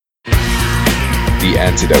The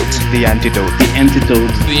Antidote. The Antidote. The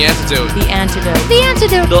Antidote. The Antidote. The Antidote. The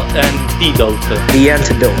Antidote. The Antidote. The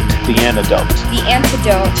Antidote. The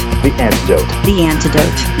Antidote. The Antidote. The Antidote.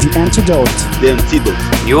 The Antidote. The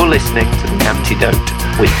Antidote. You're listening to The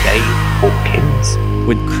Antidote with Dave Hawkins.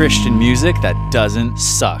 With Christian music that doesn't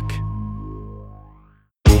suck.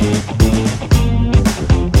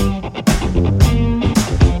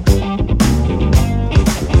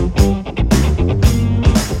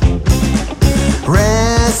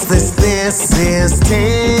 Restlessness is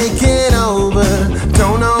taking over.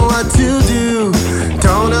 Don't know what to do.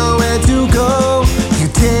 Don't know where to go. You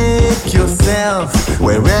take yourself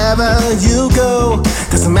wherever you go.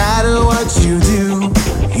 Doesn't matter what you do.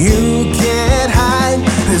 You can't hide.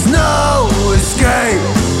 There's no escape.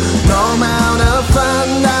 No amount of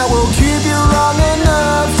fun that will keep you long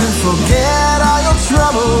enough to forget all your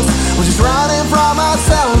troubles. We're just running from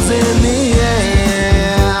ourselves in the end.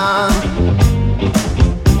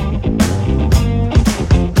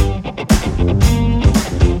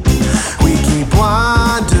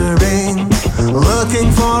 Wandering, looking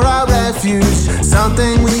for our refuge,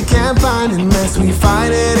 something we can't find unless we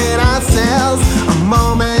find it in ourselves. A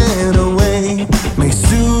moment away may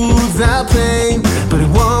soothe our pain, but it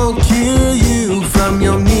won't cure you from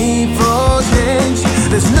your need for change.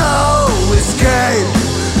 There's no escape,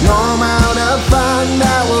 no amount of fun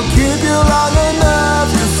that will keep you long enough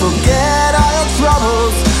to forget all your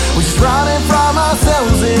troubles. We're just running from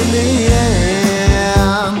ourselves in the end.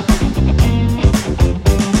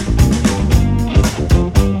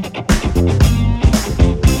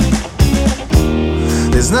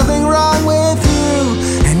 There's nothing wrong with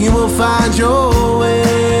you, and you will find your way.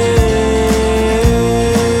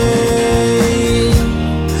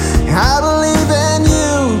 I believe in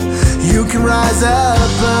you, you can rise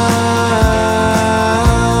above.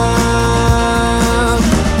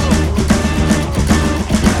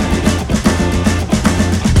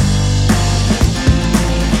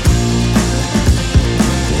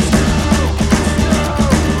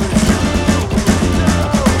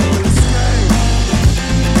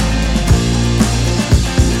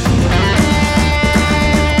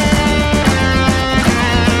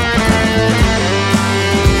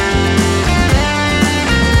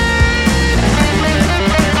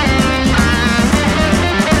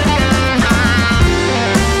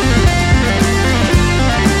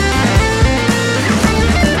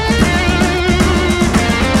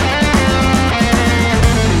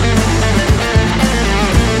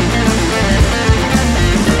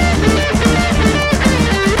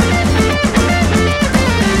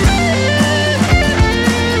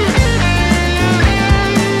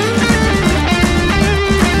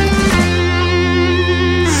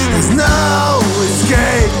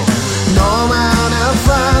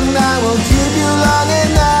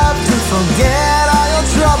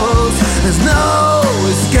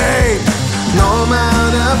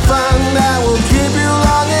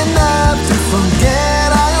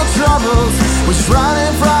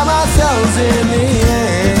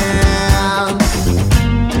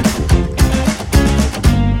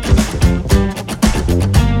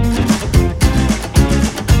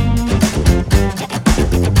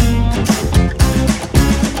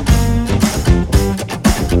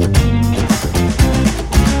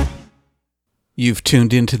 You've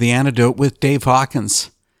tuned into The Antidote with Dave Hawkins.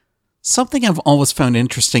 Something I've always found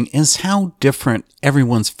interesting is how different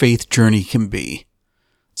everyone's faith journey can be.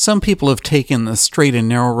 Some people have taken the straight and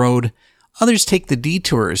narrow road. Others take the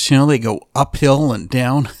detours. They go uphill and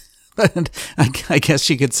down. I guess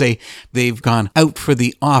you could say they've gone out for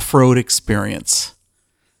the off-road experience.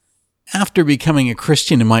 After becoming a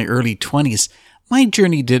Christian in my early 20s, my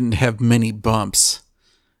journey didn't have many bumps.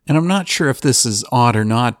 And I'm not sure if this is odd or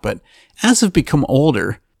not, but as I've become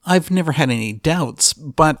older, I've never had any doubts,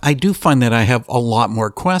 but I do find that I have a lot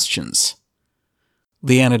more questions.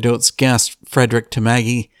 The Antidote's guests, Frederick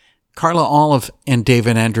Tamagi, Carla Olive, and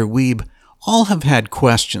David Andrew Wiebe, all have had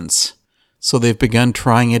questions, so they've begun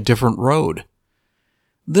trying a different road.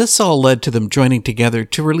 This all led to them joining together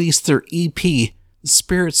to release their EP,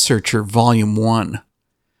 Spirit Searcher Volume 1.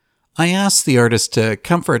 I asked the artists to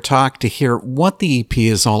come for a talk to hear what the EP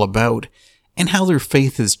is all about and how their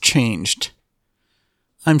faith has changed.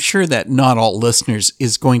 I'm sure that not all listeners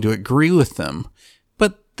is going to agree with them,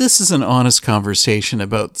 but this is an honest conversation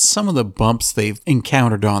about some of the bumps they've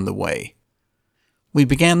encountered on the way. We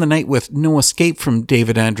began the night with No Escape from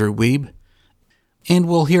David Andrew Wiebe, and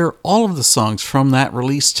we'll hear all of the songs from that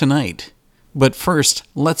release tonight. But first,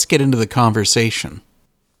 let's get into the conversation.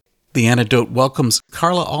 The Antidote welcomes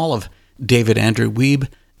Carla Olive, David Andrew Wiebe,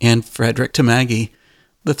 and Frederick Tamagi.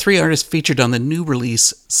 the three artists featured on the new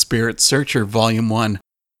release, Spirit Searcher Volume 1.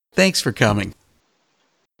 Thanks for coming.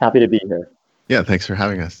 Happy to be here. Yeah, thanks for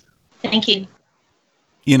having us. Thank you.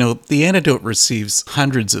 You know, The Antidote receives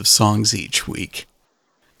hundreds of songs each week.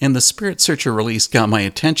 And the Spirit Searcher release got my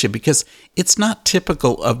attention because it's not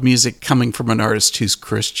typical of music coming from an artist who's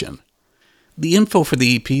Christian. The info for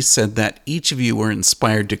the EP said that each of you were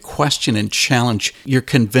inspired to question and challenge your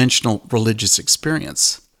conventional religious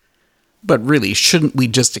experience. But really, shouldn't we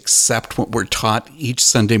just accept what we're taught each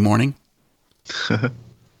Sunday morning?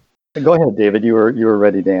 Go ahead, David. You were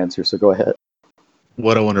ready to answer, so go ahead.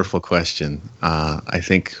 What a wonderful question. I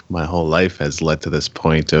think my whole life has led to this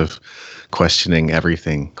point of questioning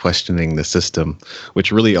everything, questioning the system,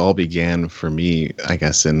 which really all began for me, I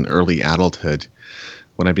guess, in early adulthood,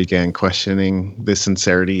 when I began questioning the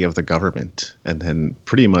sincerity of the government. And then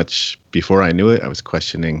pretty much before I knew it, I was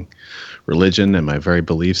questioning religion and my very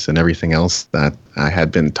beliefs and everything else that I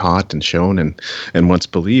had been taught and shown and once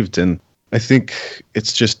believed. And I think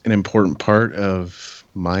it's just an important part of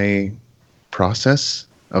my process,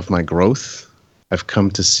 of my growth. I've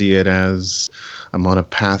come to see it as I'm on a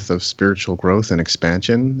path of spiritual growth and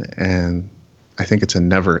expansion, and I think it's a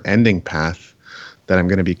never-ending path that I'm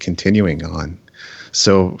going to be continuing on.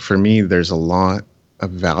 So for me, there's a lot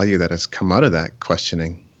of value that has come out of that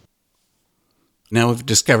questioning. Now we've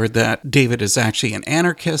discovered that David is actually an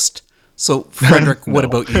anarchist. So, Frederick, what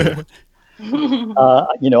about you?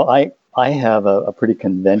 I have a pretty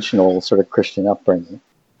conventional sort of Christian upbringing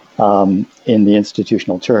in the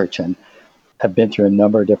institutional church, and have been through a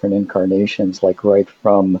number of different incarnations, like right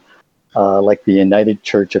from like the United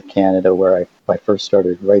Church of Canada, where I first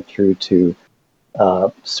started, right through to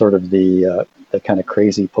sort of the kind of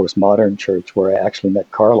crazy postmodern church where I actually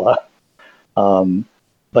met Carla.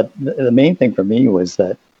 But the main thing for me was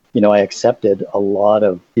that, I accepted a lot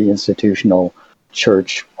of the institutional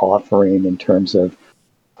church offering in terms of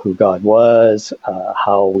who God was,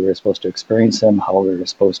 how we were supposed to experience him, how we were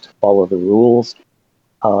supposed to follow the rules.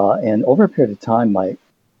 And over a period of time, I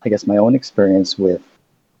guess my own experience with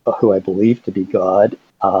who I believed to be God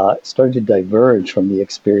started to diverge from the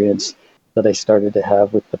experience that I started to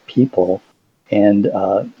have with the people and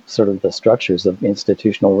sort of the structures of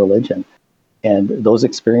institutional religion. And those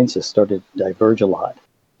experiences started to diverge a lot.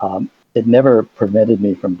 It never prevented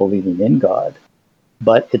me from believing in God,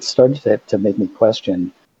 but it started to make me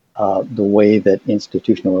question the way that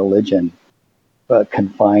institutional religion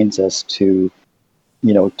confines us to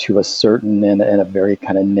a certain and a very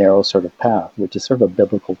kind of narrow sort of path, which is sort of a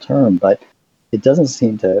biblical term, but it doesn't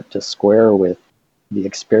seem to square with the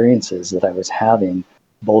experiences that I was having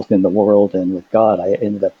both in the world and with God. I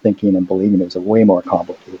ended up thinking and believing it was way more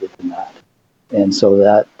complicated than that. And so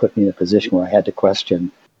that put me in a position where I had to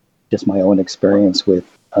question just my own experience with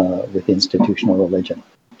institutional religion.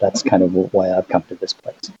 That's kind of why I've come to this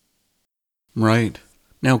place. Right.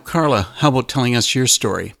 Now, Carla, how about telling us your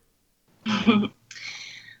story?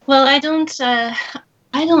 Well, I don't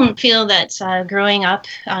feel that growing up,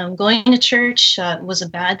 going to church was a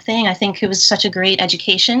bad thing. I think it was such a great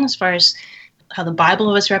education as far as how the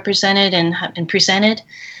Bible was represented and presented.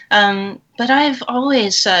 But I've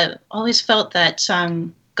always felt that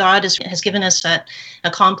God has given us a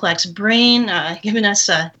complex brain, given us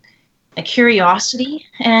a curiosity,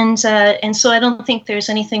 and so I don't think there's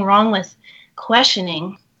anything wrong with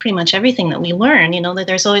questioning pretty much everything that we learn. That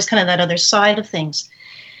there's always kind of that other side of things.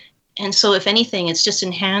 And so, if anything, it's just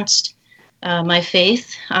enhanced my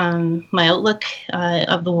faith, my outlook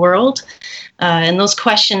of the world, and those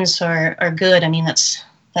questions are good. I mean,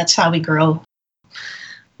 that's how we grow.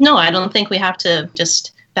 No, I don't think we have to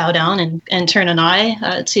just bow down and turn an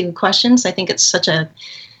eye to questions. I think it's such a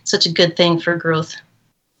good thing for growth.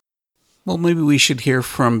 Well, maybe we should hear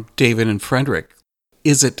from David and Frederick.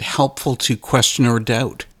 Is it helpful to question or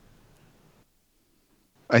doubt?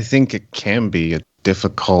 I think it can be a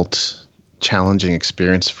difficult, challenging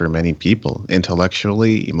experience for many people,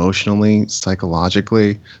 intellectually, emotionally,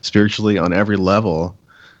 psychologically, spiritually, on every level.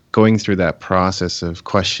 Going through that process of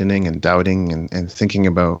questioning and doubting and thinking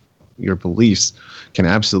about your beliefs can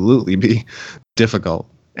absolutely be difficult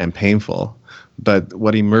and painful. But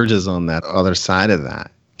what emerges on that other side of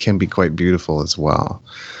that can be quite beautiful as well.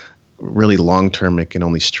 Really long-term, it can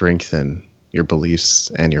only strengthen your beliefs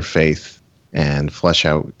and your faith and flesh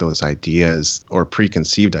out those ideas or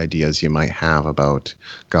preconceived ideas you might have about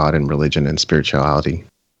God and religion and spirituality.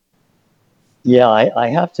 Yeah, I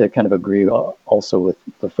have to kind of agree also with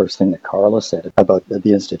the first thing that Carla said about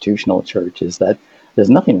the institutional church, is that there's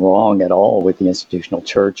nothing wrong at all with the institutional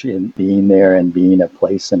church in being there and being a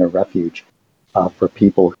place and a refuge for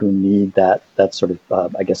people who need that sort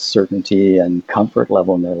of, I guess, certainty and comfort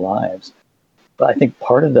level in their lives. But I think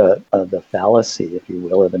part of the fallacy, if you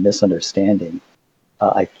will, or the misunderstanding,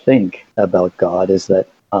 I think, about God is that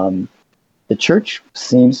the church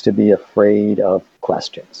seems to be afraid of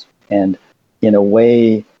questions, and in a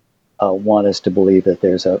way want us to believe that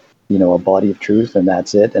there's a body of truth and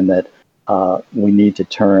that's it, and that we need to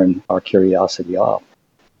turn our curiosity off.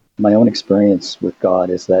 My own experience with God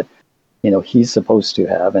is that he's supposed to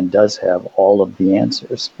have and does have all of the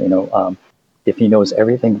answers. If he knows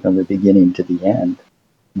everything from the beginning to the end,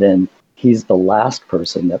 then he's the last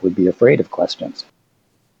person that would be afraid of questions.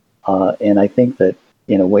 And I think that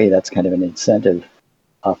in a way that's kind of an incentive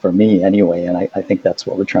for me anyway, and I think that's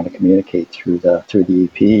what we're trying to communicate through the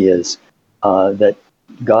EP is that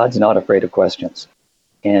God's not afraid of questions.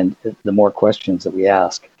 And the more questions that we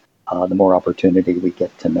ask, the more opportunity we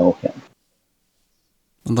get to know him.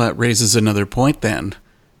 Well, that raises another point then.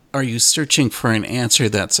 Are you searching for an answer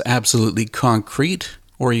that's absolutely concrete,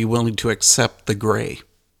 or are you willing to accept the gray?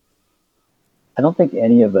 I don't think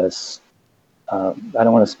any of us, I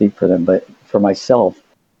don't want to speak for them, but for myself,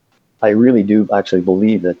 I really do actually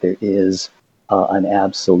believe that there is an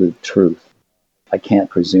absolute truth. I can't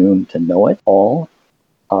presume to know it all.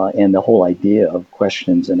 And the whole idea of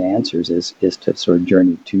questions and answers is to sort of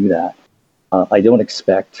journey to that. I don't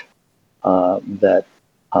expect that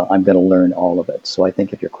I'm going to learn all of it. So I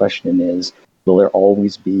think if your question is, will there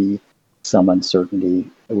always be some uncertainty?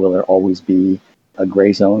 Will there always be a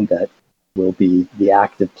gray zone that will be the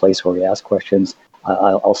active place where we ask questions?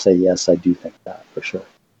 I'll say yes, I do think that for sure.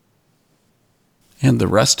 And the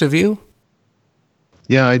rest of you?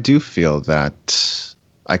 Yeah, I do feel that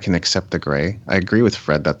I can accept the gray. I agree with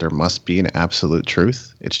Fred that there must be an absolute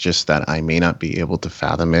truth. It's just that I may not be able to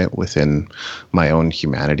fathom it within my own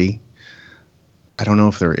humanity. I don't know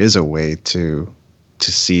if there is a way to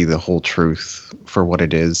see the whole truth for what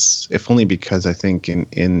it is, if only because I think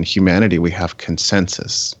in humanity we have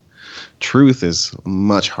consensus. Truth is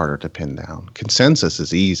much harder to pin down. Consensus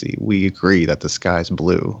is easy. We agree that the sky's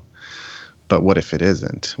blue. But what if it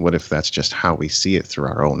isn't? What if that's just how we see it through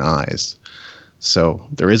our own eyes? So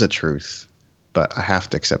there is a truth, but I have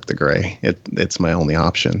to accept the gray. It's my only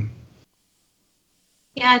option.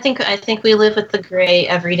 Yeah, I think we live with the gray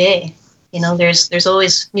every day. There's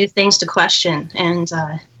always new things to question, and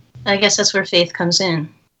I guess that's where faith comes in.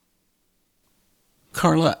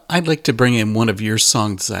 Carla, I'd like to bring in one of your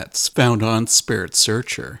songs that's found on Spirit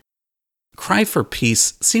Searcher. Cry for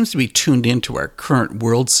Peace seems to be tuned into our current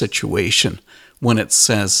world situation when it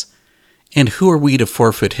says, "And who are we to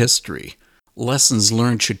forfeit history? Lessons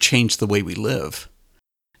learned should change the way we live."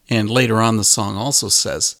 And later on the song also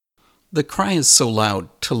says, "The cry is so loud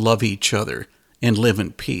to love each other and live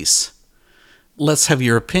in peace." Let's have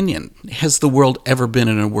your opinion. Has the world ever been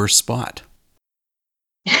in a worse spot?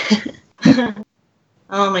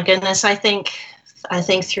 Oh my goodness. I think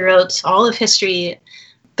throughout all of history,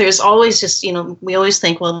 there's always just, we always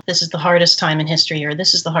think, well, this is the hardest time in history, or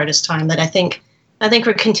this is the hardest time. That I think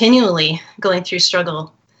we're continually going through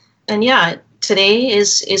struggle. And yeah, today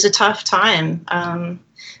is a tough time.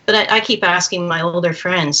 But I keep asking my older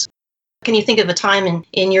friends, can you think of a time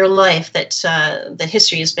in your life that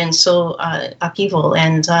history has been so upheaval,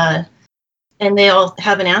 and they all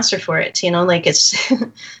have an answer for it. It's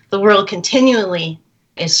the world continually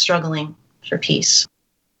is struggling for peace.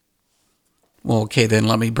 Well, okay, then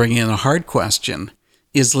let me bring in a hard question.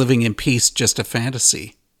 Is living in peace just a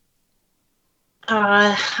fantasy?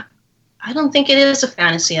 I don't think it is a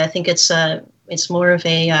fantasy. I think it's more of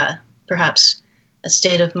a perhaps a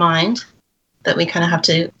state of mind that we kind of have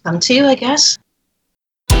to come to, I guess.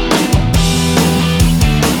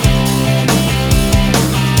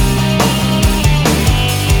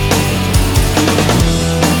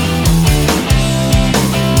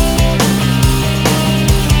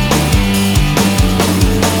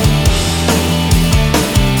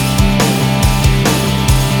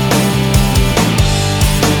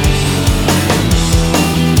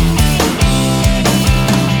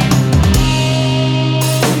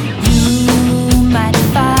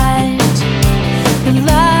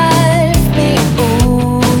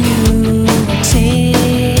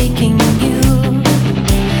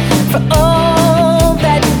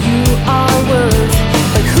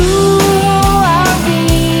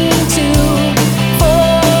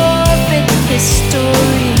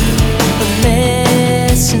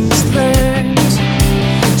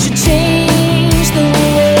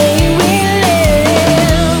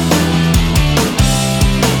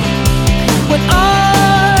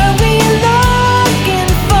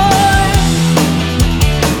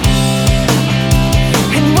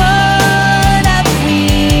 And what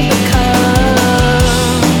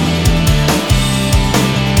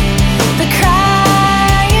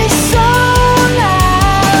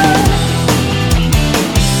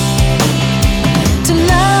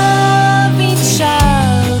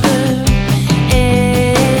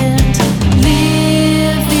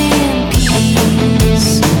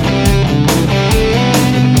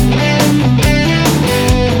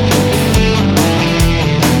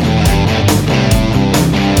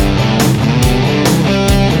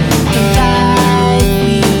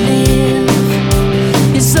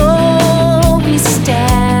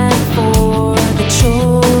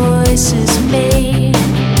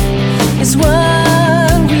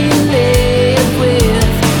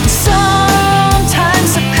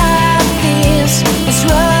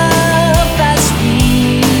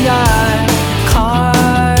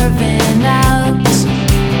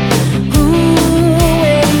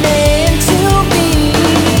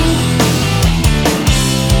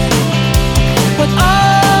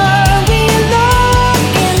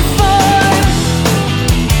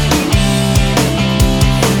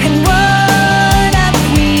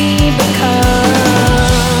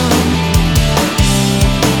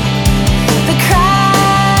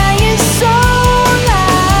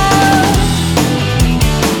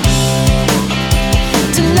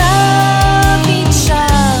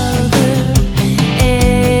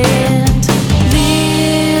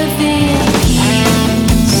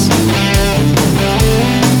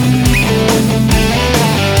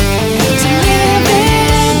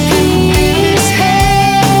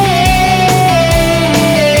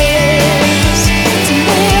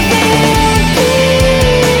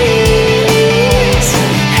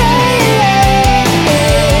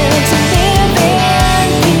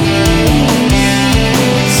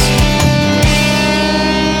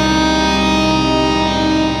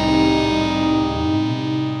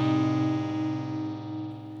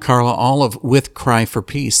Carla Olive with Cry for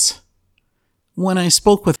Peace. When I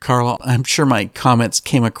spoke with Carla, I'm sure my comments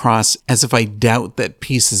came across as if I doubt that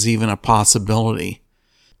peace is even a possibility.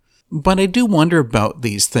 But I do wonder about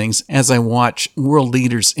these things as I watch world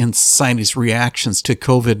leaders in society's reactions to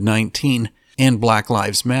COVID-19 and Black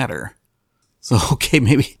Lives Matter. So, okay,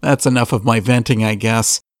 maybe that's enough of my venting, I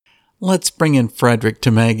guess. Let's bring in Frederick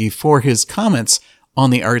Tamagi for his comments on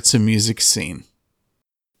the arts and music scene.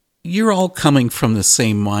 You're all coming from the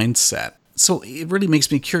same mindset, so it really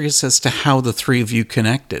makes me curious as to how the three of you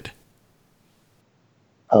connected.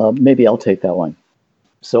 Maybe I'll take that one.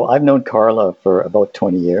 So I've known Carla for about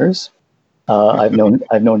 20 years. I've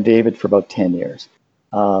known David for about 10 years.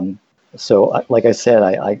 Like I said,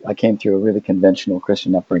 I came through a really conventional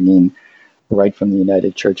Christian upbringing, right from the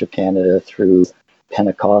United Church of Canada through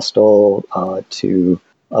Pentecostal to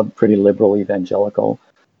a pretty liberal evangelical.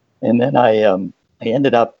 And then I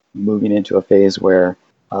ended up moving into a phase where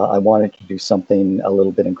I wanted to do something a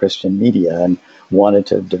little bit in Christian media and wanted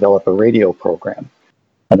to develop a radio program,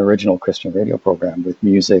 an original Christian radio program with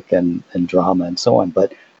music and drama and so on.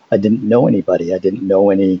 But I didn't know anybody. I didn't know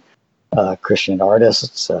any Christian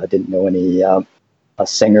artists. I didn't know any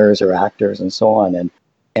singers or actors and so on.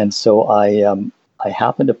 And so I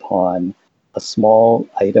happened upon a small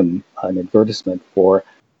item, an advertisement for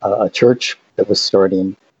a church that was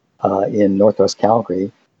starting in Northwest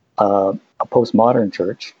Calgary, a postmodern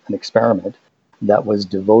church, an experiment that was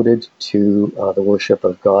devoted to the worship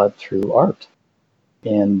of God through art.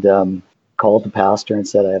 And called the pastor and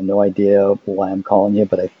said, I have no idea why I'm calling you,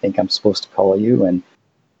 but I think I'm supposed to call you, and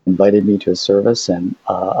invited me to a service. And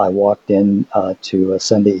I walked in to a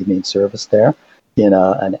Sunday evening service there in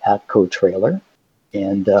an Atco trailer.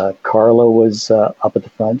 And Carla was up at the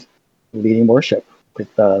front leading worship with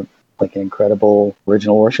like an incredible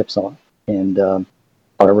original worship song. And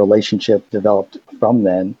our relationship developed from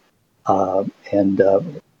then. And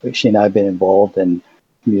she and I have been involved in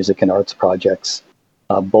music and arts projects,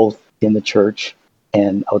 both in the church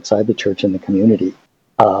and outside the church in the community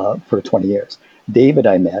for 20 years. David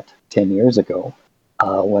I met 10 years ago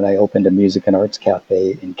when I opened a music and arts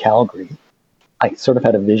cafe in Calgary. I sort of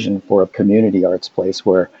had a vision for a community arts place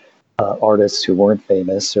where artists who weren't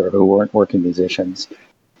famous or who weren't working musicians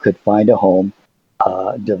could find a home,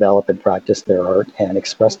 develop and practice their art and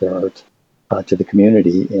express their art to the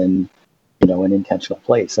community in, an intentional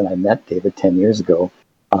place. And I met David 10 years ago.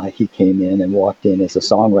 He came in and walked in as a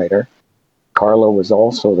songwriter. Carla was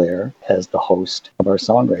also there as the host of our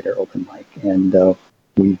songwriter open mic. And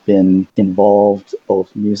we've been involved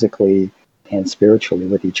both musically and spiritually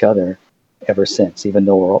with each other ever since, even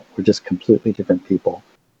though we're just completely different people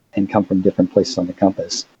and come from different places on the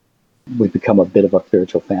compass. We've become a bit of a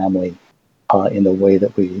spiritual family in the way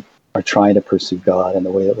that we are trying to pursue God and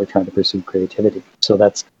the way that we're trying to pursue creativity. So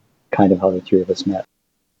that's kind of how the three of us met.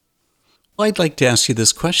 Well, I'd like to ask you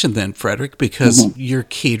this question then, Frederick, because you're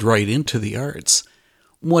keyed right into the arts.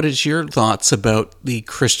 What is your thoughts about the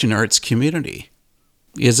Christian arts community?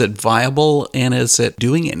 Is it viable, and is it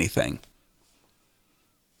doing anything?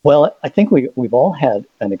 Well, I think we've all had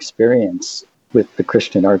an experience with the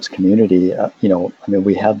Christian arts community.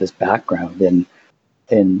 We have this background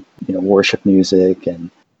in worship music and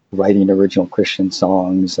writing original Christian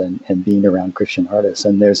songs and being around Christian artists.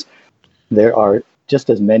 And there are just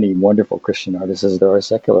as many wonderful Christian artists as there are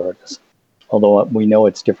secular artists. Although we know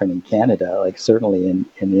it's different in Canada, like certainly in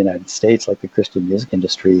the United States, like the Christian music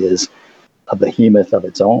industry is a behemoth of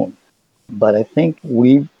its own. But I think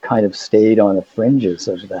we've kind of stayed on the fringes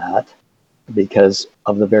of that because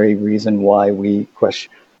of the very reason why we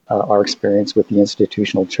question our experience with the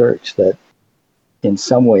institutional church, that in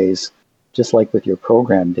some ways, just like with your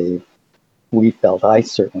program, Dave, I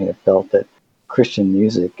certainly have felt that Christian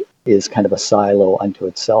music is kind of a silo unto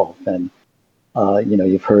itself. And,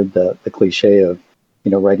 you've heard the cliche of,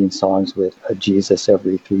 writing songs with a Jesus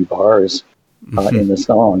every 3 bars in the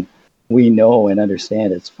song. We know and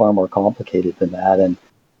understand it's far more complicated than that. And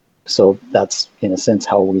so that's, in a sense,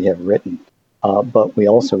 how we have written. But we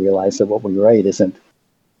also realize that what we write isn't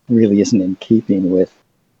in keeping with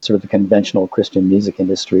sort of the conventional Christian music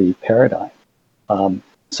industry paradigm.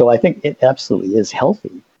 So I think it absolutely is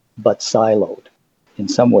healthy, but siloed. In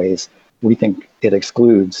some ways, we think it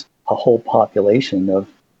excludes a whole population of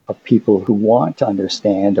people who want to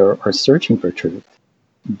understand or are searching for truth,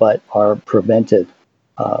 but are prevented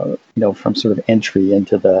from sort of entry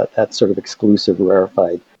into that sort of exclusive,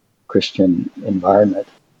 rarefied Christian environment,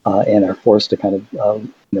 and are forced to kind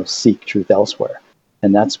of seek truth elsewhere.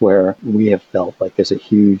 And that's where we have felt like there's a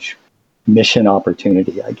huge mission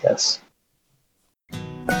opportunity, I guess.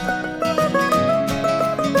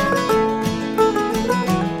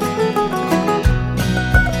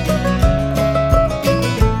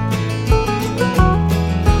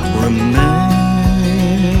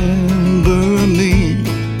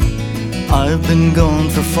 I've been gone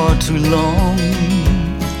for far too long.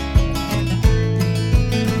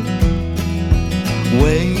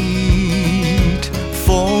 Wait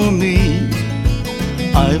for me,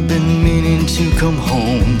 I've been meaning to come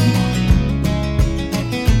home.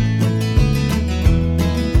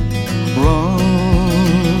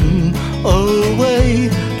 Run away,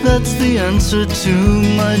 that's the answer to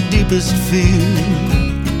my deepest fear.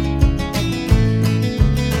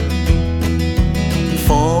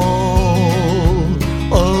 Fall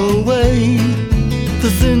away, the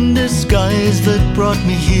thin disguise that brought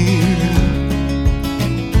me here.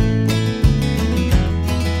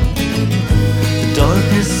 The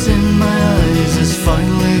darkness in my eyes has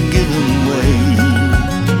finally given way.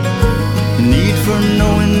 The need for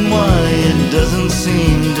knowing why it doesn't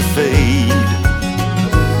seem to fade.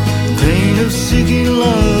 The pain of seeking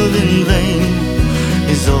love in vain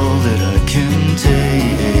is all that I can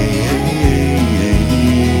take.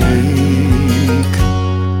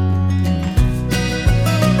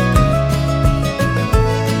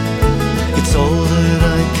 It's all that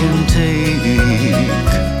I can take.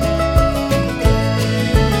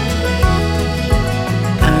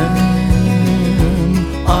 Am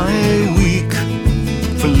I weak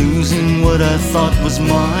for losing what I thought was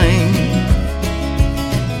mine?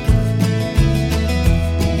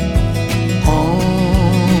 On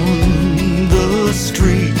the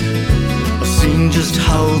street, I've seen just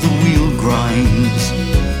how the wheel grinds.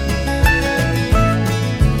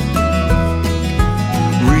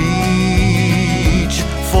 Reach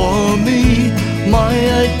for me, my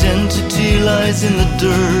identity lies in the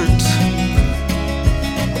dirt.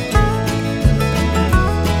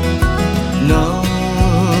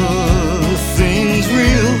 Nothing's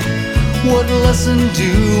real, what lesson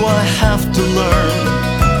do I have to learn?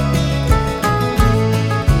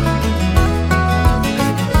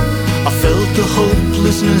 I felt the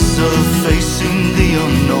hopelessness of facing the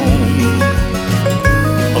unknown.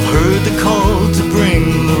 I've heard the call to bring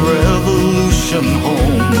the revolution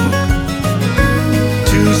home.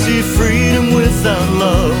 To see freedom without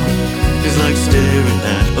love is like staring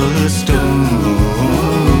at a stone.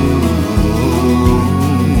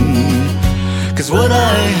 'Cause what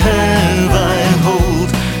I have I hold,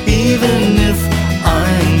 even if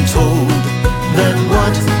I'm told that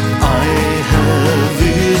what I have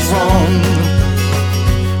is wrong.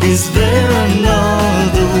 Is there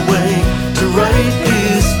another way to write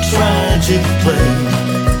this tragic play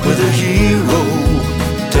where the hero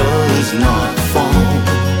does not fall?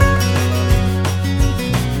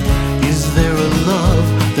 Is there a love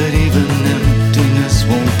that even emptiness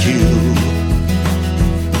won't kill?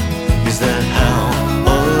 Is that how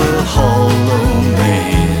a hollow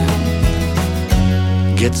man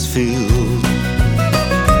gets filled?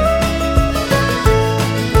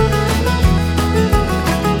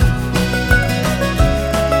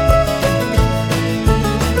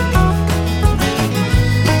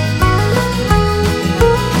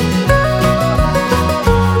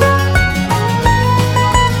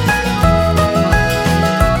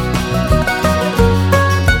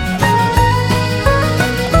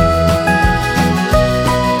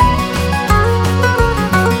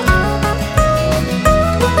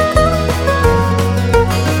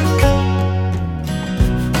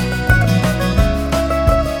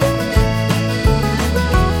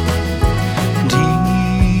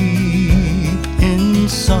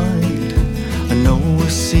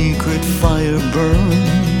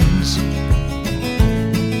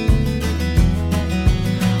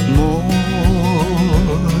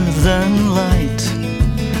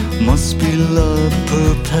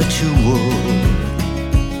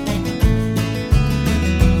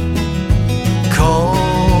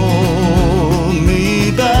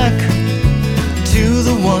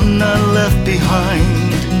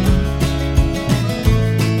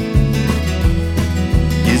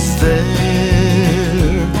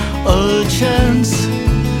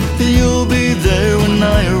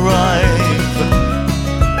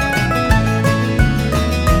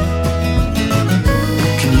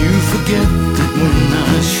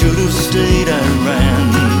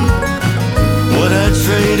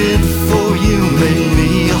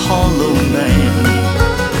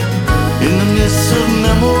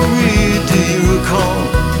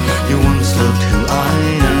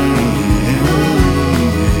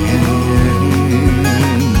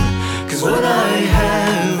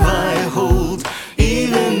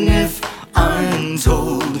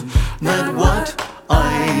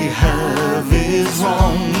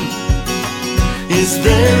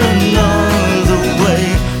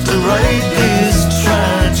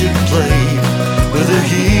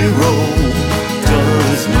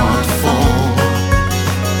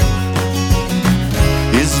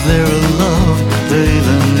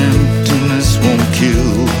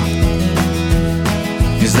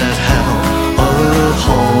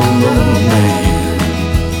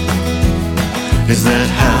 Is that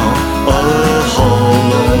how a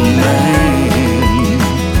hollow man?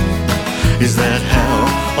 Is that how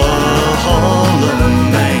a hollow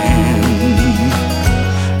man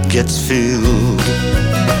gets filled?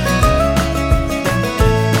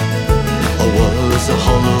 I was a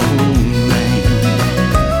hollow man.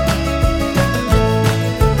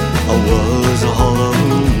 I was a hollow man.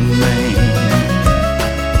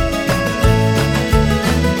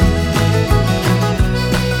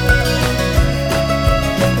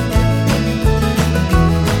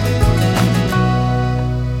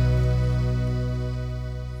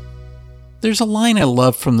 There's a line I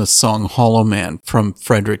love from the song Hollow Man from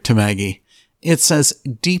Frederick Tamagi. It says,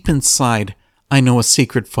 "Deep inside, I know a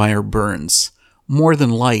secret fire burns. More than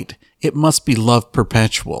light, it must be love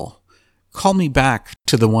perpetual. Call me back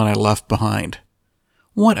to the one I left behind."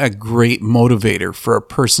 What a great motivator for a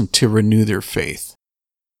person to renew their faith.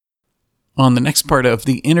 On the next part of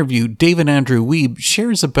the interview, David Andrew Wiebe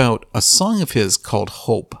shares about a song of his called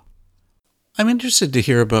Hope. I'm interested to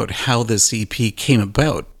hear about how this EP came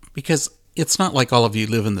about, because it's not like all of you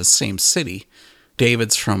live in the same city.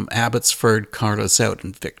 David's from Abbotsford, Carla's out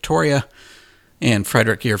in Victoria, and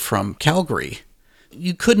Frederick, you're from Calgary.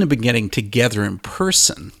 You couldn't have been getting together in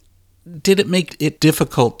person. Did it make it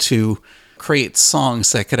difficult to create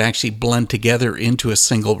songs that could actually blend together into a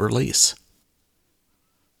single release?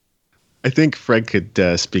 I think Fred could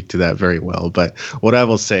speak to that very well. But what I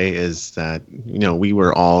will say is that, we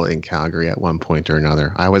were all in Calgary at one point or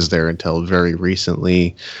another. I was there until very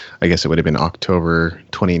recently. I guess it would have been October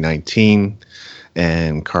 2019.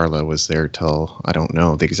 And Carla was there till, I don't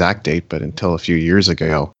know the exact date, but until a few years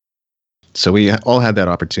ago. So we all had that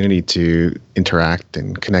opportunity to interact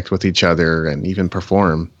and connect with each other and even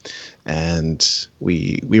perform. And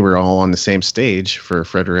we were all on the same stage for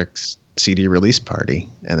Frederick's CD release party,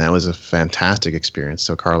 and that was a fantastic experience.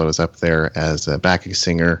 So Carla was up there as a backing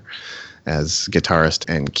singer, as guitarist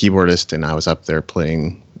and keyboardist, and I was up there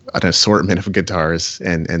playing an assortment of guitars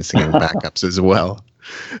and singing backups as well.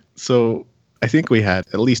 So I think we had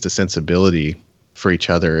at least a sensibility for each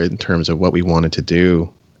other in terms of what we wanted to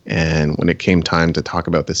do. And when it came time to talk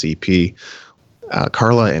about this EP,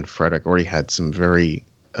 Carla and Frederick already had some very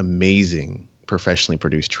amazing professionally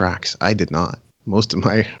produced tracks. I did not. Most of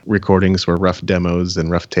my recordings were rough demos and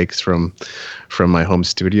rough takes from my home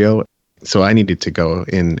studio. So I needed to go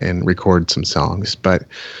in and record some songs. But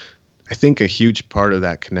I think a huge part of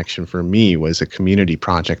that connection for me was a community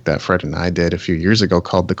project that Fred and I did a few years ago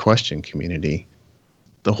called the Question Community.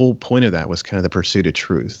 The whole point of that was kind of the pursuit of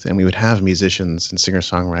truth. And we would have musicians and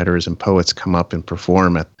singer-songwriters and poets come up and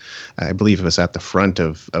perform at, I believe it was at the front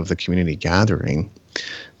of the community gathering.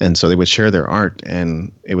 And so they would share their art,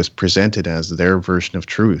 and it was presented as their version of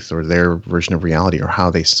truth or their version of reality or how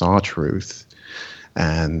they saw truth.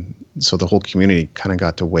 And so the whole community kind of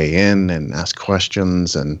got to weigh in and ask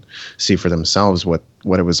questions and see for themselves what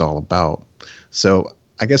it was all about. So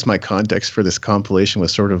I guess my context for this compilation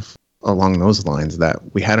was sort of along those lines, that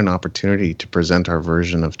we had an opportunity to present our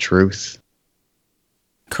version of truth.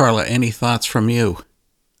 Carla, any thoughts from you?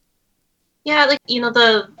 Yeah,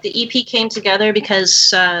 the EP came together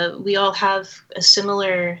because we all have a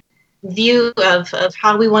similar view of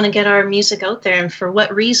how we want to get our music out there and for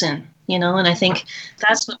what reason, and I think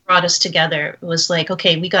that's what brought us together. It was like,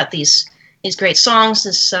 okay, we got these great songs,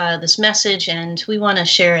 this message, and we want to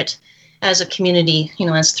share it as a community,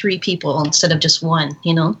 as three people instead of just one,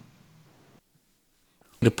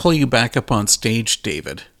 To pull you back up on stage,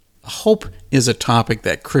 David, hope is a topic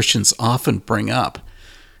that Christians often bring up,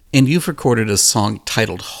 and you've recorded a song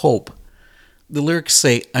titled Hope. The lyrics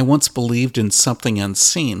say, "I once believed in something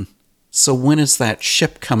unseen, so when is that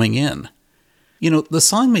ship coming in?" The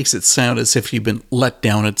song makes it sound as if you've been let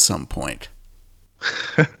down at some point.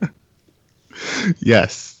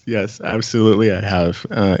 Yes, absolutely I have.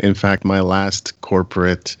 In fact, my last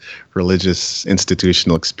corporate religious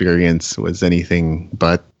institutional experience was anything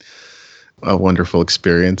but a wonderful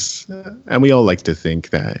experience. And we all like to think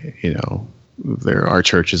that, there are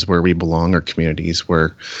churches where we belong or communities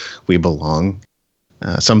where we belong.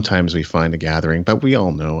 Sometimes we find a gathering, but we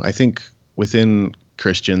all know. I think within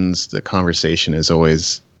Christians, the conversation is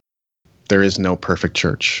always, there is no perfect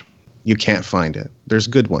church. You can't find it. There's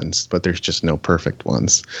good ones, but there's just no perfect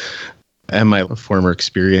ones. And my former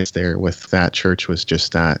experience there with that church was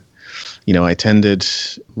just that, I attended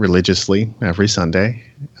religiously every Sunday.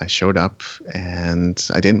 I showed up and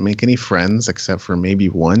I didn't make any friends except for maybe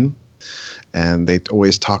one. And they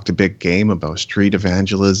always talked a big game about street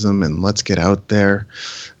evangelism and let's get out there.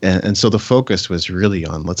 And so the focus was really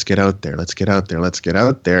on let's get out there, let's get out there, let's get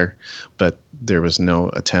out there. But there was no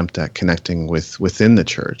attempt at connecting within the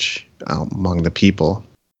church. among the people.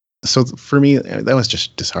 So for me, that was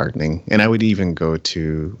just disheartening. And I would even go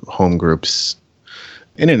to home groups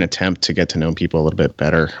in an attempt to get to know people a little bit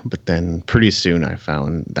better. But then pretty soon I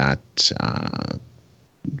found that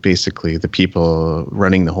basically the people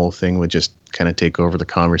running the whole thing would just kind of take over the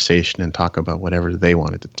conversation and talk about whatever they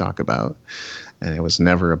wanted to talk about. And it was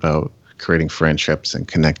never about creating friendships and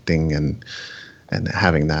connecting and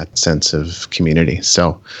having that sense of community.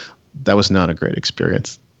 So that was not a great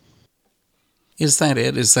experience. Is that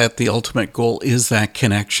it? Is that the ultimate goal? Is that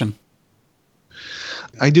connection?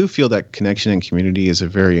 I do feel that connection and community is a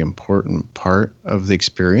very important part of the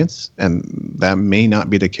experience, and that may not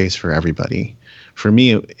be the case for everybody. For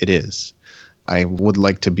me, it is. I would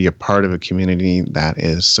like to be a part of a community that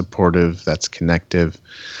is supportive, that's connective.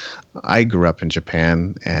 I grew up in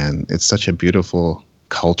Japan, and it's such a beautiful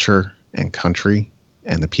culture and country,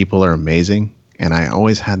 and the people are amazing. And I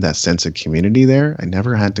always had that sense of community there. I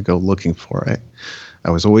never had to go looking for it. I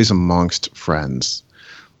was always amongst friends.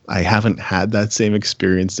 I haven't had that same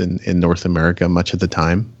experience in North America much of the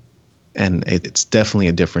time. And it's definitely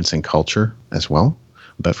a difference in culture as well.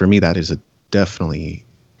 But for me, that is definitely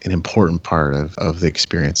an important part of the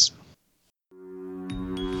experience.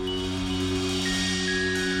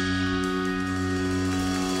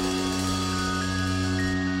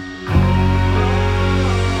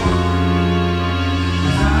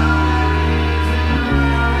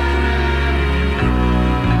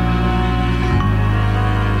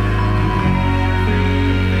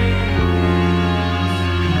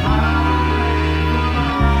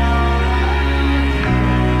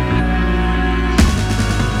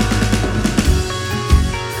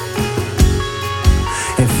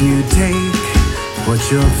 You take what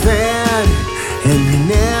you're fed and you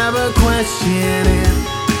never question it.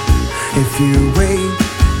 If you wait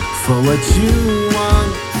for what you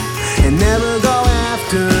want and never go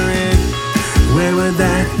after it, where would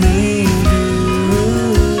that lead you?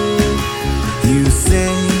 You say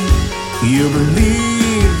you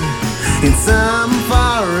believe in some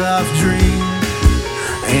far-off dream,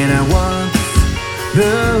 and I once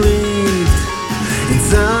believed in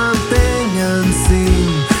something unseen.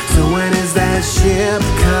 So when is that ship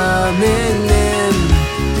coming in?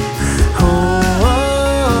 Oh,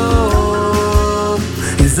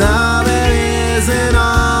 is all there is and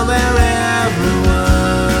all there ever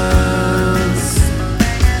was,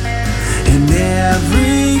 and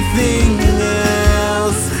everything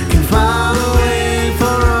else can fall away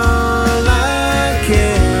for all I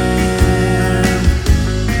can.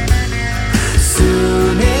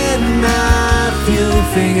 Soon enough you'll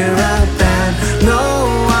figure out that no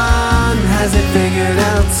has it figured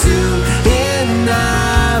out. Soon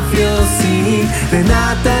enough you'll see they're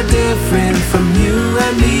not that different from you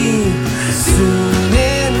and me. Soon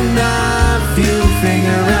enough you'll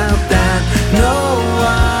figure out that no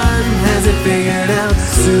one has it figured out.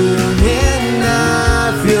 Soon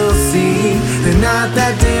enough you'll see they're not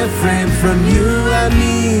that different from you and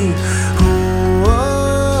me.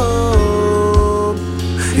 Oh,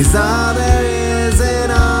 it's all there is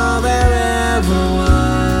and all there ever was.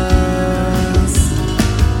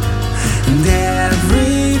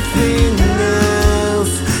 Everything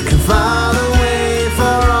else can fall away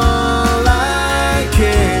for all I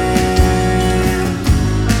can.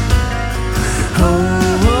 Oh,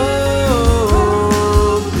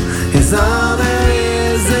 is all there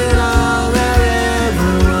is and all there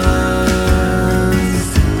ever was,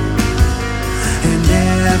 and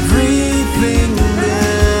everything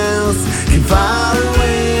else can fall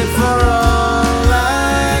away for all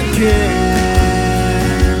I can.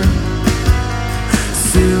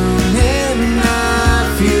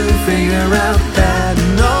 Figure out that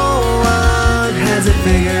no one has it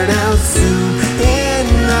figured out. Soon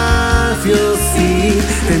enough you'll see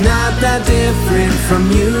they're not that different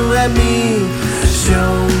from you and me.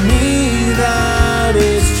 Show me that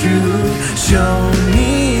it's true. Show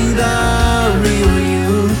me the real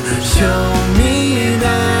you. Show me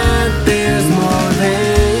that there's more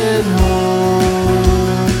than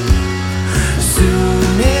hope.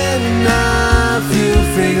 Soon enough you'll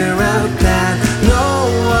figure out that no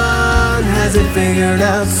one has it figured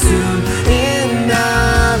out. Soon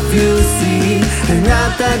enough you'll see they're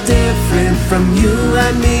not that different from you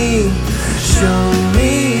and me. Show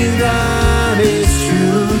me that it's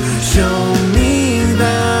true. Show me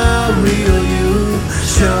the real you.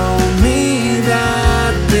 Show me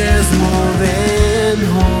that there's more than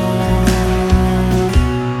hope.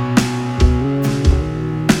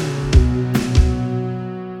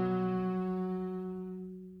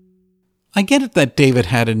 I get it that David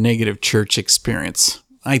had a negative church experience.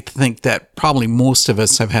 I think that probably most of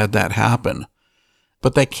us have had that happen.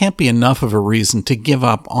 but that can't be enough of a reason to give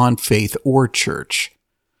up on faith or church.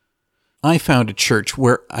 I found a church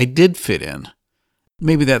where I did fit in.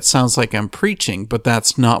 Maybe that sounds like I'm preaching, but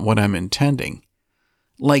that's not what I'm intending.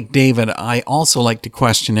 Like David, I also like to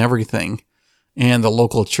question everything, and the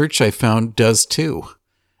local church I found does too.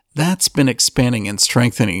 That's been expanding and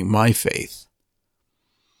strengthening my faith.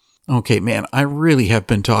 Okay, man, I really have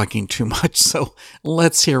been talking too much, so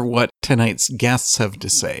let's hear what tonight's guests have to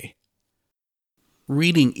say.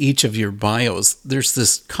 Reading each of your bios, there's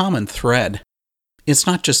this common thread. It's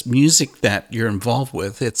not just music that you're involved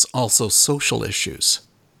with, it's also social issues.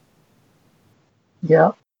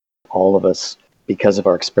 Yeah. All of us, because of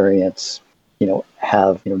our experience,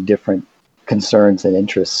 have, different concerns and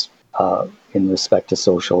interests in respect to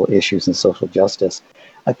social issues and social justice.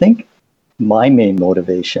 I think my main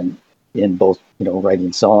motivation in both,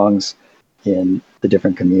 writing songs in the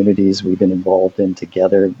different communities we've been involved in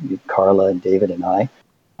together, Carla and David and I,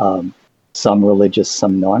 some religious,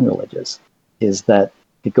 some non-religious, is that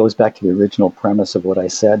it goes back to the original premise of what I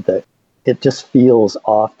said, that it just feels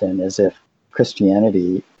often as if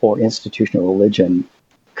Christianity or institutional religion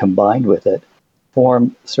combined with it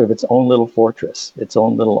form sort of its own little fortress, its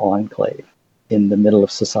own little enclave in the middle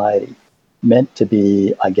of society, meant to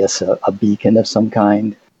be, I guess, a beacon of some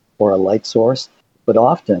kind or a light source. But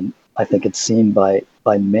often, I think it's seen by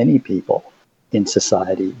many people in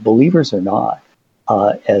society, believers or not,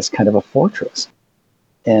 as kind of a fortress.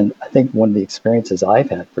 And I think one of the experiences I've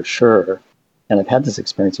had for sure, and I've had this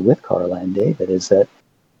experience with Carla and David, is that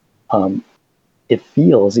it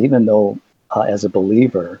feels, even though as a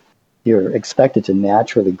believer, you're expected to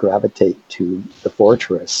naturally gravitate to the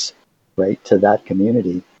fortress, right, to that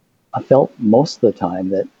community, I felt most of the time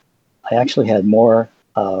that I actually had more,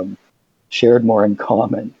 shared more in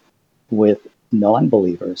common with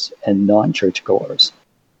non-believers and non-churchgoers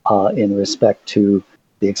in respect to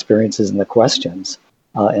the experiences and the questions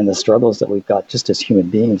and the struggles that we've got just as human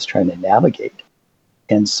beings trying to navigate.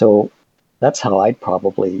 And so that's how I'd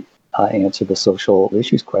probably answer the social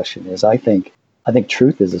issues question, is I think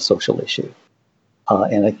truth is a social issue.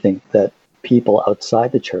 And I think that people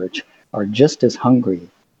outside the church are just as hungry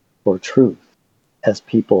for truth as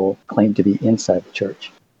people claim to be inside the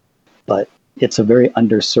church. But it's a very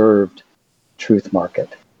underserved truth market,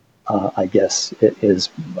 I guess it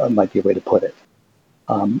might be a way to put it.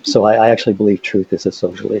 So I actually believe truth is a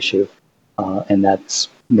social issue, and that's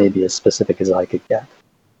maybe as specific as I could get.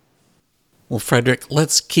 Well, Frederick,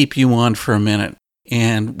 let's keep you on for a minute,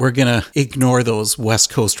 and we're going to ignore those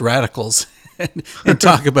West Coast radicals and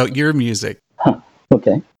talk about your music.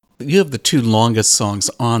 Okay. You have the two longest songs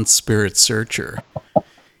on Spirit Searcher.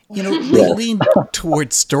 They lean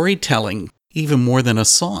towards storytelling even more than a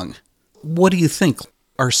song. What do you think?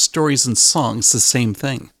 Are stories and songs the same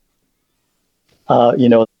thing?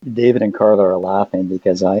 David and Carla are laughing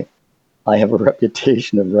because I have a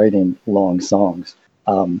reputation of writing long songs.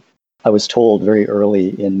 I was told very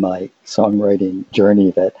early in my songwriting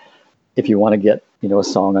journey that if you want to get, a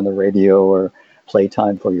song on the radio or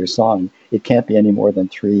playtime for your song, it can't be any more than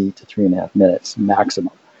 3 to 3.5 minutes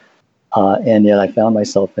maximum. And yet I found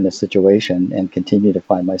myself in a situation and continue to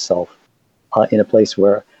find myself in a place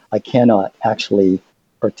where I cannot actually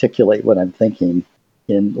articulate what I'm thinking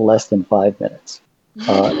in less than 5 minutes.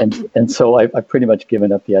 And so I've pretty much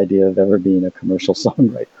given up the idea of ever being a commercial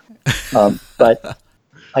songwriter. But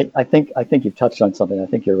I think you've touched on something. I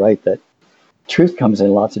think you're right that truth comes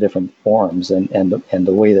in lots of different forms, and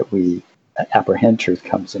the way that we apprehend truth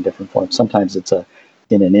comes in different forms. Sometimes it's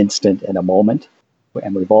in an instant and a moment,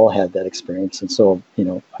 and we've all had that experience. And so,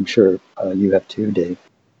 I'm sure you have too, Dave.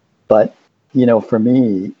 But, for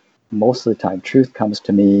me, most of the time, truth comes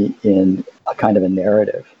to me in a kind of a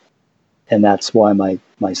narrative. And that's why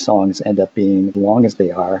my songs end up being long as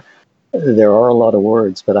they are. There are a lot of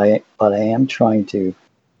words, but I am trying to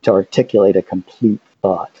articulate a complete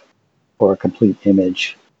thought or a complete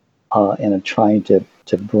image, and I'm trying to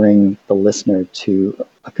bring the listener to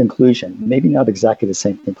a conclusion. Maybe not exactly the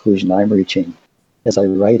same conclusion I'm reaching as I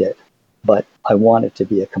write it, but I want it to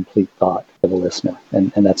be a complete thought for the listener,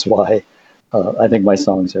 and that's why I think my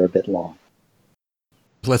songs are a bit long.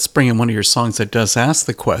 Let's bring in one of your songs that does ask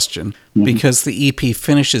the question, because the EP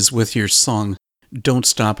finishes with your song, Don't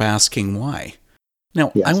Stop Asking Why.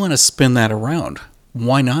 Now, yes. I want to spin that around.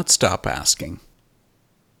 Why not stop asking?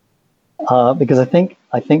 Because I think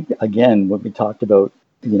again, what we talked about,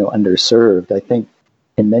 underserved, I think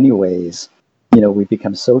in many ways, we've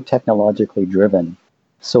become so technologically driven,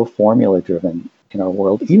 so formula driven in our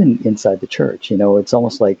world, even inside the church. It's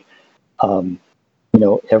almost like,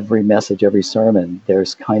 every message, every sermon,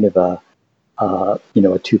 there's kind of a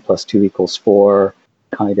 2 + 2 = 4,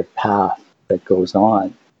 kind of path that goes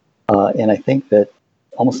on. And I think that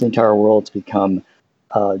almost the entire world's become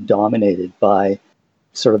dominated by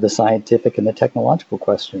sort of the scientific and the technological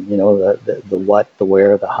question, the what, the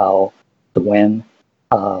where, the how, the when.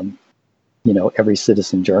 Every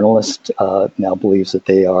citizen journalist now believes that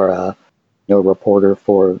they are a reporter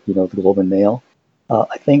for, the Globe and Mail.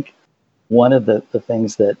 I think one of the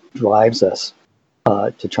things that drives us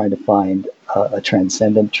to trying to find a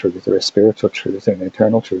transcendent truth or a spiritual truth or an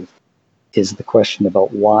eternal truth is the question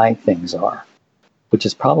about why things are, which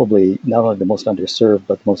is probably not only the most underserved,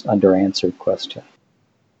 but the most underanswered question.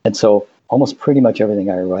 And so almost pretty much everything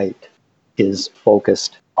I write is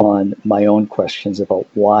focused on my own questions about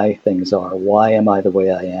why things are. Why am I the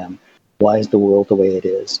way I am? Why is the world the way it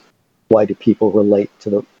is? Why do people relate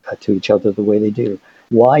to each other the way they do?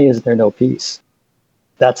 Why is there no peace?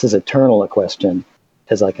 That's as eternal a question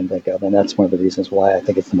as I can think of. And that's one of the reasons why I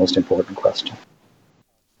think it's the most important question.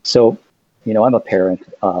 So, I'm a parent.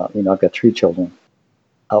 I've got 3 children.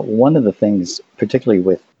 One of the things, particularly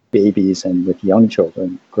with babies and with young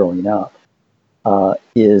children growing up,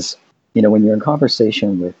 is, when you're in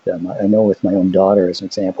conversation with them, I know with my own daughter, as an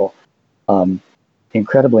example,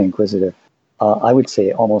 incredibly inquisitive. I would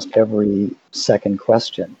say almost every second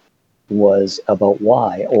question was about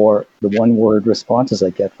why, or the one-word responses I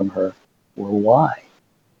get from her were why.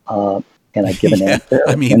 And I give an answer,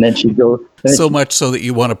 and then she'd go... much so that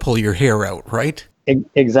you want to pull your hair out, right?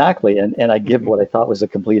 Exactly. And I give what I thought was a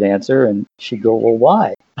complete answer, and she'd go, well,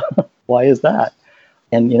 why? Why is that?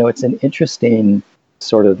 And, it's an interesting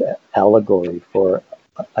sort of allegory for,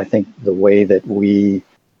 I think, the way that we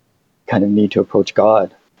kind of need to approach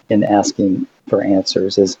God in asking for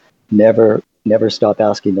answers is never stop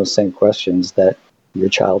asking those same questions that your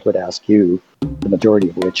child would ask you, the majority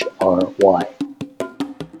of which are why.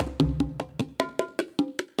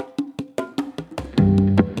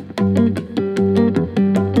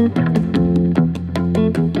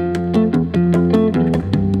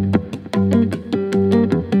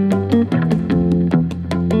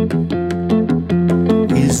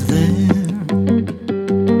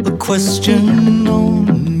 Question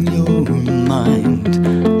on your mind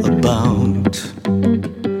about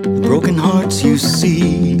the broken hearts you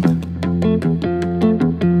see.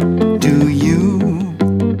 Do you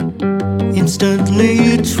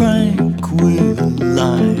instantly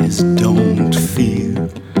tranquilize? Don't fear,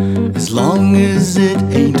 as long as it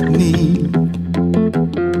ain't me.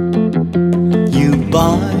 You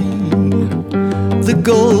buy the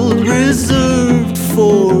gold reserved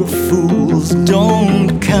for fools.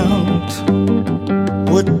 Don't count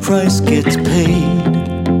what price gets paid.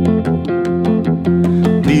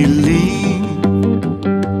 Believe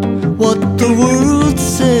what the world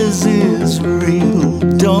says is real.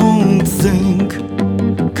 Don't think,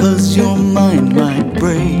 'cause your mind might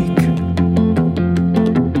break.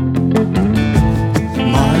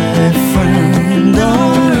 My friend,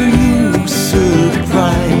 are you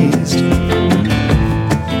surprised?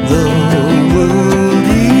 The world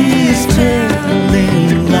is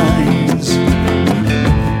telling lies.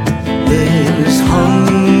 There's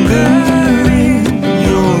hunger in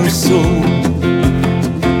your soul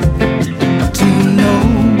to know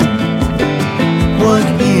what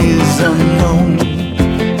is unknown,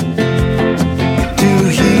 to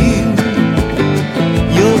hear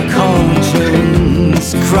your conscience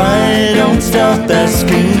cry. Don't stop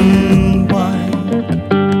asking why.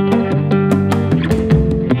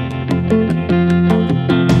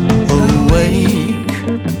 Awake,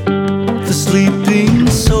 the sleeping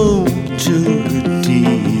soldier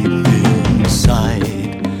deep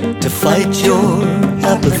inside, to fight your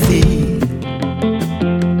apathy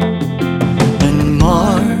and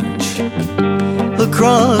march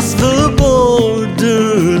across the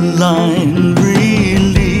borderline.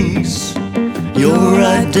 Release your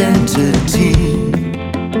identity.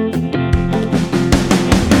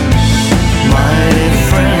 My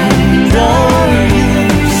friend, are you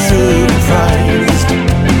surprised?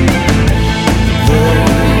 The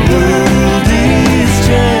world is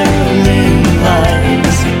telling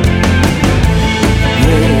lies.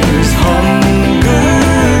 There's hunger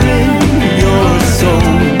in your soul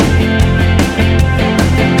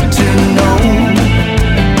to know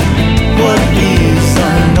what is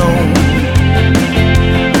unknown,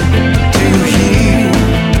 to hear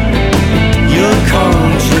your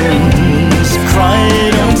conscience cry.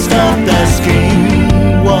 Don't stop asking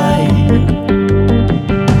why.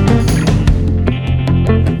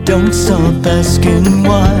 Don't stop asking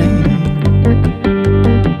why.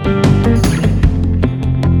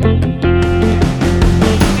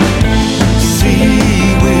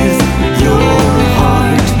 See with your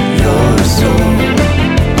heart, your soul.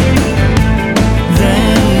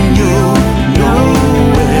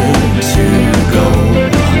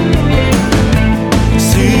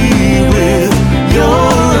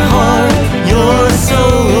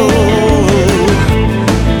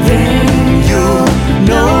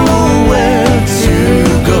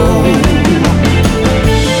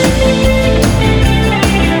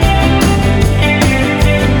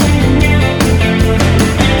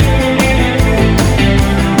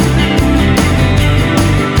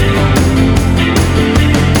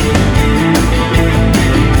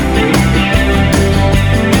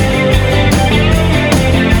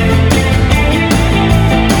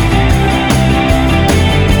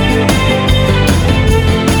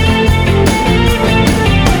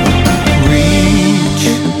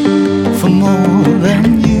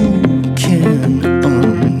 than you can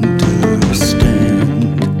understand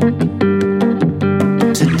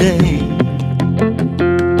today.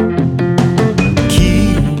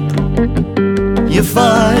 Keep your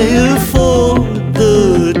fire for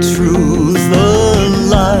the truth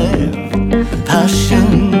alive. Passion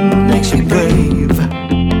makes you brave.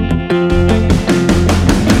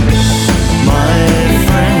 My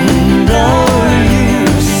friend, are you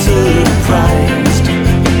surprised?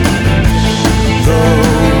 The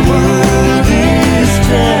world is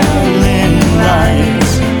telling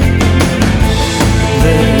lies.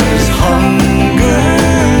 There's hunger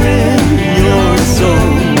in your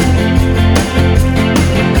soul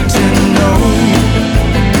to know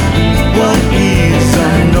what is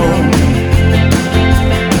unknown,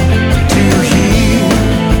 to hear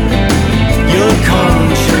your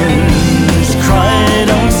conscience cry.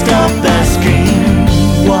 Don't stop asking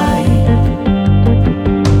why.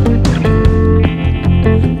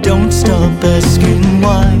 Don't stop asking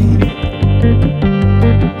why.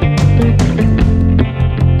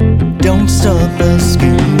 Don't stop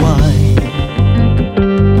asking why.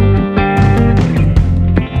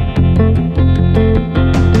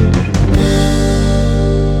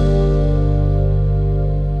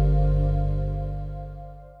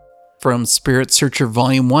 From Spirit Searcher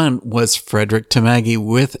Volume 1 was Frederick Tamagi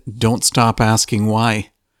with Don't Stop Asking Why.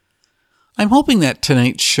 I'm hoping that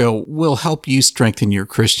tonight's show will help you strengthen your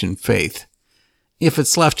Christian faith. If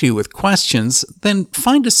it's left you with questions, then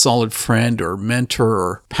find a solid friend or mentor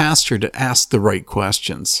or pastor to ask the right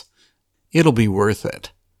questions. It'll be worth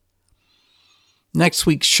it. Next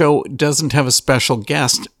week's show doesn't have a special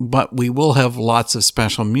guest, but we will have lots of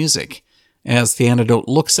special music, as The Antidote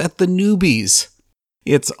looks at the newbies.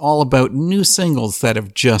 It's all about new singles that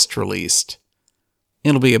have just released.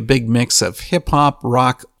 It'll be a big mix of hip-hop,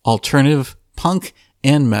 rock, alternative, punk,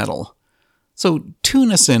 and metal. So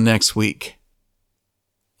tune us in next week.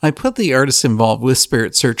 I put the artists involved with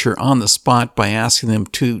Spirit Searcher on the spot by asking them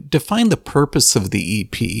to define the purpose of the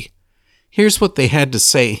EP. Here's what they had to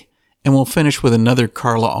say, and we'll finish with another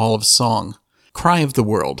Carla Olive song, Cry of the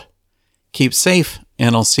World. Keep safe,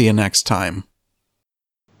 and I'll see you next time.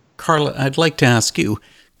 Carla, I'd like to ask you,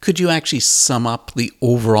 could you actually sum up the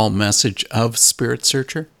overall message of Spirit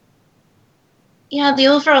Searcher? Yeah, the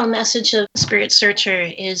overall message of Spirit Searcher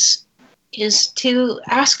is to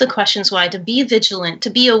ask the questions why, to be vigilant, to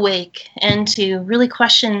be awake, and to really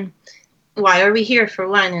question why are we here, for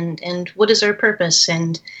one, and what is our purpose,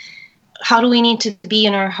 and how do we need to be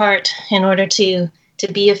in our heart in order to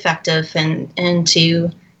be effective and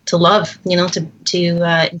to love,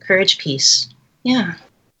 to encourage peace. Yeah.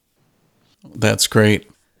 That's great.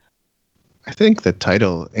 I think the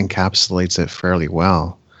title encapsulates it fairly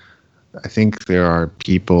well. I think there are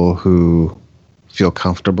people who feel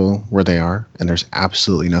comfortable where they are, and there's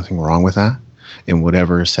absolutely nothing wrong with that in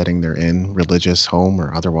whatever setting they're in, religious, home,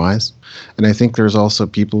 or otherwise. And I think there's also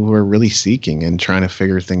people who are really seeking and trying to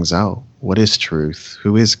figure things out. What is truth?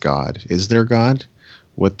 Who is God? Is there God?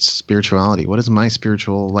 What's spirituality? What is my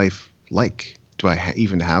spiritual life like? Do I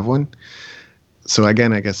even have one? So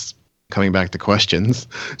again, I guess coming back to questions,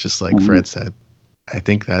 just like Fred said, I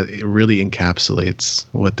think that it really encapsulates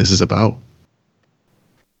what this is about.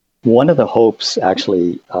 One of the hopes,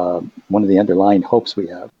 actually, one of the underlying hopes we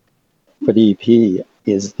have for the EP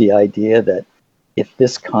is the idea that if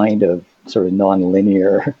this kind of sort of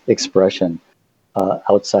non-linear expression,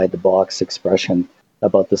 outside the box expression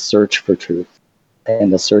about the search for truth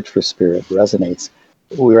and the search for spirit resonates,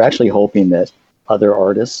 we're actually hoping that other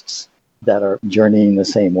artists that are journeying the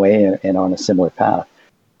same way and on a similar path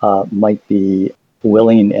might be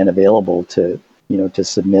willing and available to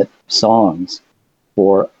submit songs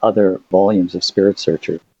for other volumes of Spirit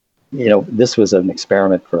Searcher. This was an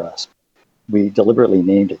experiment for us. We deliberately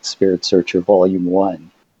named it Spirit Searcher Volume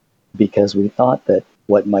 1 because we thought that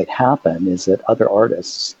what might happen is that other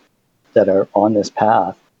artists that are on this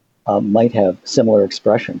path might have similar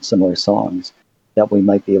expressions, similar songs that we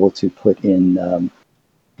might be able to put in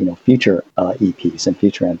future EPs and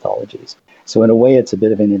future anthologies. So in a way, it's a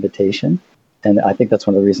bit of an invitation. And I think that's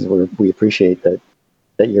one of the reasons we appreciate that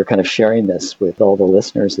you're kind of sharing this with all the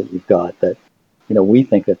listeners that you've got, that, we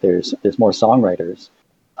think that there's more songwriters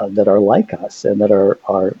that are like us and that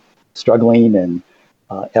are struggling and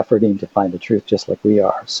efforting to find the truth just like we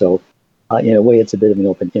are. So in a way, it's a bit of an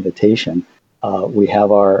open invitation. We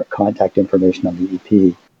have our contact information on the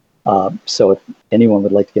EP. So if anyone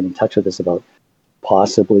would like to get in touch with us about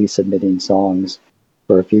possibly submitting songs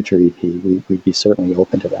for a future EP, we'd be certainly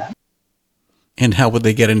open to that. And how would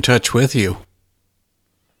they get in touch with you?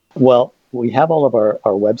 Well, we have all of our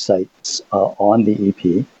websites on the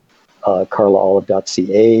EP.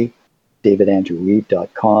 carlaolive.ca,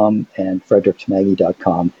 davidandrewweave.com, and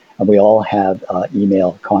fredericktamagi.com, and we all have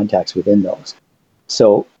email contacts within those.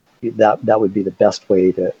 So that would be the best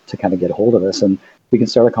way to kind of get a hold of us, and we can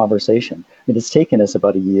start a conversation. I mean, it's taken us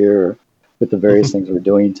about a year with the various things we're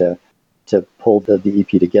doing to pull the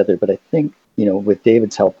EP together, but I think, with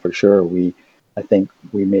David's help for sure, I think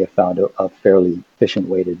we may have found a fairly efficient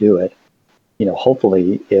way to do it.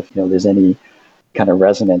 Hopefully, if there's any kind of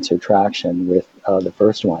resonance or traction with the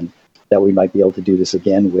first one, that we might be able to do this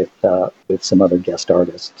again with some other guest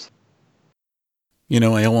artists.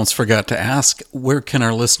 I almost forgot to ask, where can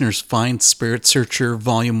our listeners find Spirit Searcher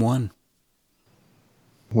Volume 1?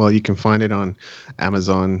 Well, you can find it on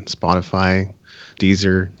Amazon, Spotify,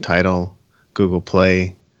 Deezer, Tidal, Google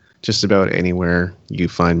Play, just about anywhere you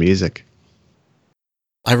find music.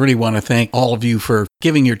 I really want to thank all of you for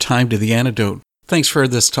giving your time to The Antidote. Thanks for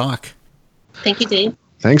this talk. Thank you, Dave.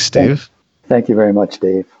 Thanks, Dave. Thank you very much,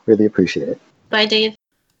 Dave. Really appreciate it. Bye, Dave.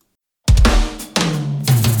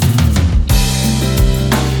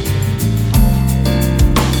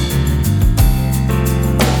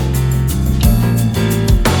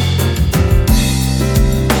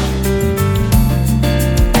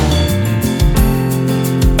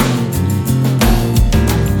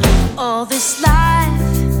 All this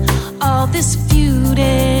life, all this feud,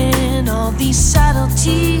 and all these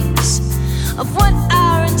subtleties of what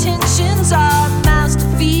our intentions are, mouths to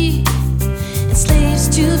feed and slaves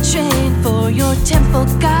to train for your temple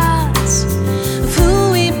gods of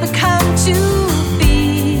who we become to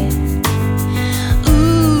be.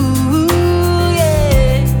 Ooh,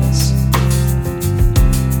 yes.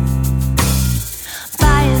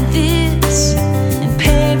 Buying this and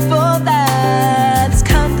paying for that, it's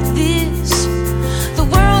come to this. The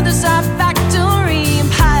world is our factory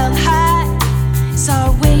and piled high is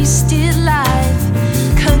our wasted life,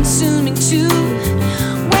 consuming to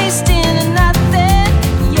wasting and nothing.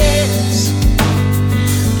 Yes.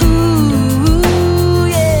 Ooh,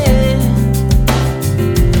 yeah.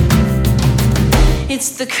 It's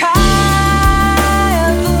the cry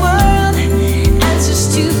of the world, answers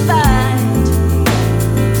to find.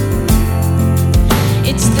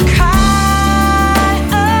 It's the cry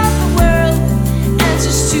of the world,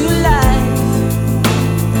 answers to life.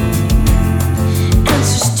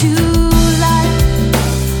 Answers to life.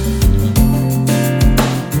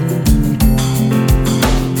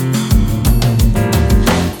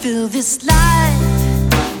 Fill this life,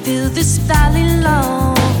 fill this valley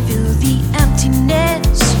long, fill the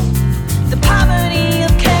emptiness, the poverty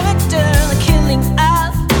of character, the killing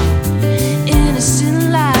of innocent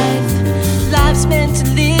life. Life's meant to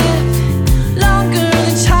live longer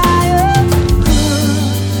than childhood.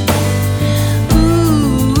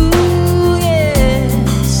 Ooh,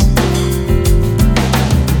 yes.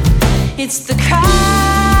 It's the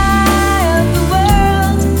cry of the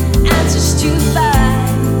world, answers to find.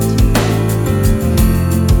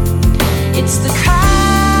 It's the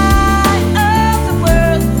cry of the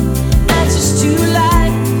world, answers to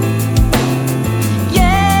life.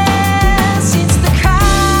 Yes, it's the cry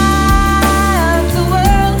of the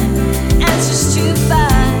world, answers to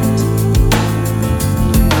find.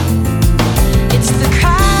 It's the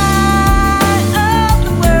cry of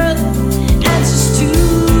the world, answers to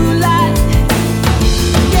life.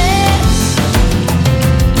 Yes.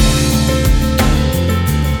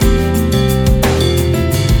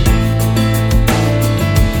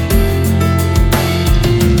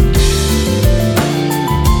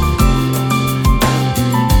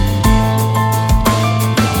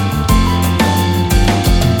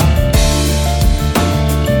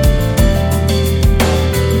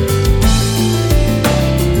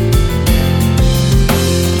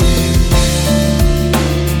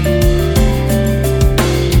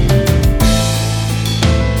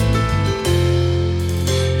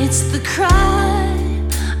 It's the cry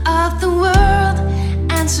of the world,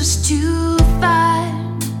 answers to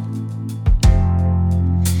find.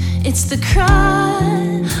 It's the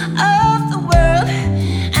cry of